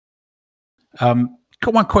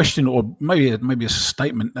Got one question, or maybe it's a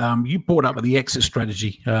statement. You brought up the exit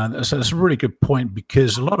strategy. So that's a really good point,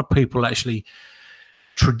 because a lot of people actually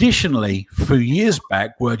traditionally, a few years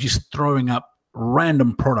back, were just throwing up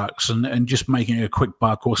random products and just making a quick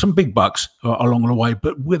buck or some big bucks along the way,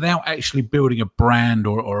 but without actually building a brand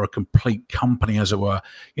or a complete company, as it were.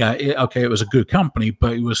 Yeah, okay, it was a good company,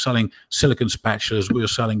 but it was selling silicone spatulas, we were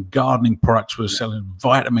selling gardening products, we were selling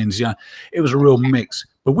vitamins. Yeah, it was a real mix.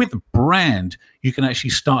 But with the brand, you can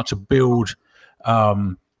actually start to build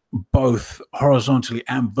both horizontally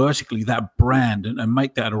and vertically that brand and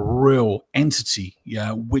make that a real entity,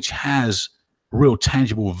 yeah, which has real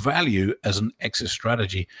tangible value as an exit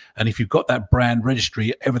strategy. And if you've got that brand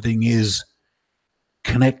registry, everything is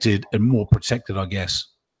connected and more protected, I guess.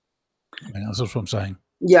 I mean, that's what I'm saying.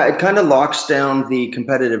 Yeah, it kind of locks down the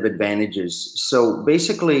competitive advantages. So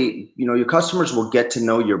basically, you know, your customers will get to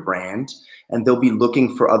know your brand, and they'll be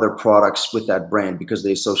looking for other products with that brand because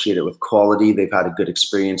they associate it with quality, they've had a good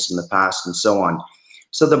experience in the past, and so on.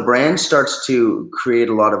 So the brand starts to create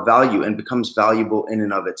a lot of value and becomes valuable in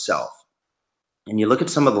and of itself. And you look at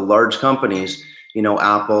some of the large companies, you know,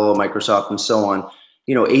 Apple, Microsoft, and so on,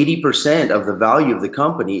 you know, 80% of the value of the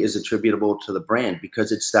company is attributable to the brand,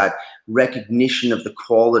 because it's that recognition of the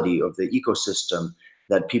quality of the ecosystem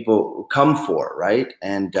that people come for, right?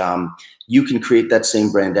 And you can create that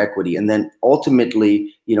same brand equity. And then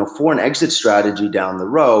ultimately, you know, for an exit strategy down the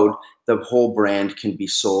road, the whole brand can be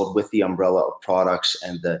sold with the umbrella of products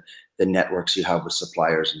and the networks you have with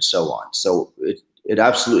suppliers and so on. So it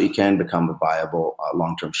absolutely can become a viable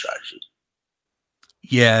long-term strategy.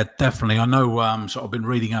 Yeah, definitely. I know. So I've been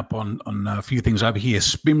reading up on a few things over here.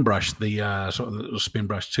 Spinbrush, the sort of the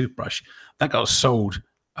Spinbrush toothbrush, that got sold.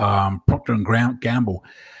 Procter and Gamble,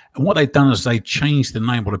 and what they've done is they changed the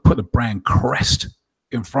name, or they put the brand crest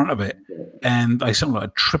in front of it, and they something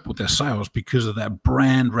like tripled their sales because of that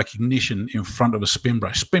brand recognition in front of a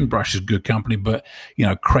Spinbrush. Spinbrush is a good company, but you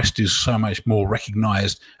know, Crest is so much more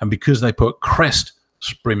recognized, and because they put Crest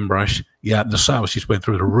Spinbrush, yeah, the sales just went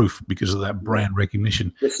through the roof because of that brand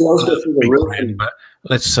recognition. The sales go through the roof, brand, but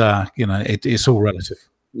let's you know, it's all relative.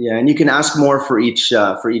 Yeah, and you can ask more for each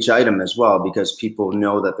item as well, because people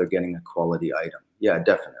know that they're getting a quality item. Yeah,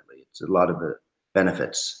 definitely, it's a lot of the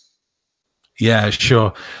benefits. Yeah,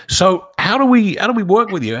 sure. So how do we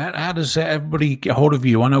work with you? How does everybody get hold of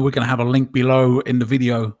you? I know we're going to have a link below in the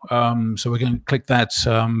video, so we're going to click that.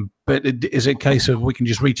 But is it a case of we can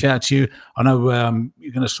just reach out to you? I know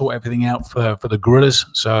you're going to sort everything out for the Gorillaz.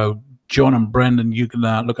 So John and Brendan, you can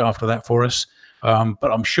look after that for us.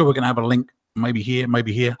 But I'm sure we're going to have a link, maybe here,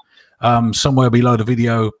 somewhere below the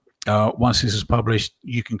video. Once this is published,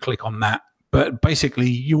 you can click on that. But basically,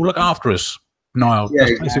 you will look after us, Nyall. Yeah,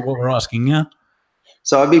 that's basically what we're asking, yeah?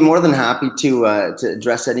 So I'd be more than happy to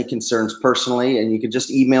address any concerns personally, and you can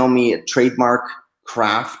just email me at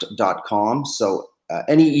trademarkraft.com. So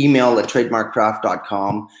any email at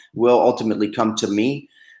trademarkraft.com will ultimately come to me,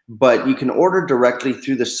 but you can order directly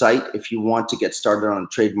through the site if you want to get started on a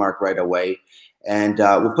trademark right away. And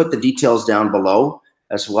we'll put the details down below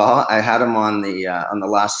as well. I had them on the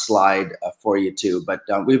last slide for you too. But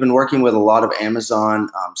we've been working with a lot of Amazon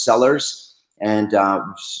sellers, and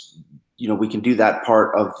you know, we can do that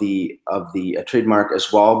part of the trademark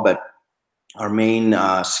as well. But our main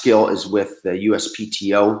skill is with the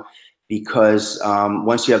USPTO, because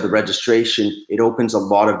once you have the registration, it opens a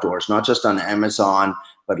lot of doors, not just on Amazon,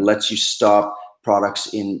 but lets you stock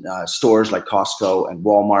products in stores like Costco and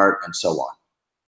Walmart and so on.